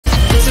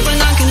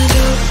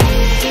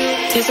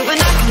Here's what we're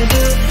not gonna do.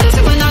 Here's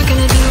what we're not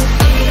gonna do.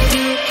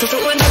 Here's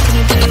what we're not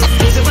gonna do.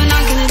 Here's what we're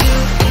not gonna do.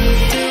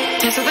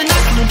 Here's what we're not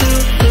gonna do.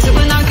 Here's what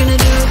we're not gonna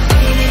do.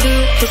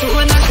 Here's what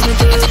we're not gonna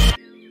do.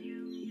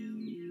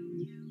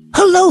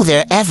 Hello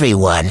there,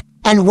 everyone,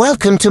 and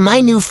welcome to my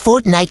new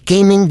Fortnite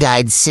gaming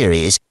guide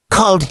series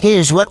called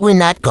Here's What We're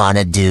Not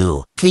Gonna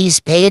Do. Please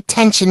pay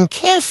attention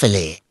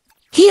carefully.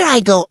 Here I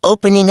go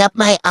opening up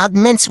my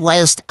augments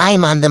whilst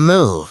I'm on the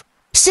move.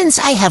 Since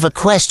I have a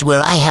quest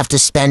where I have to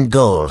spend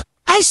gold,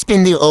 I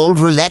spin the old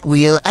roulette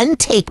wheel and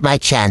take my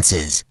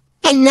chances.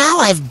 And now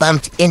I've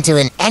bumped into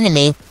an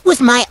enemy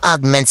with my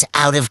augments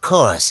out of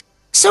course.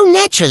 So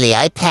naturally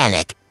I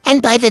panic,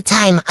 and by the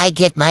time I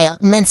get my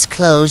augments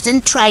closed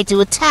and try to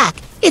attack,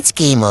 it's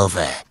game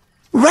over.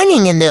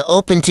 Running in the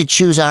open to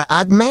choose our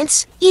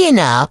augments? You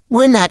know,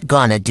 we're not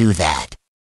gonna do that.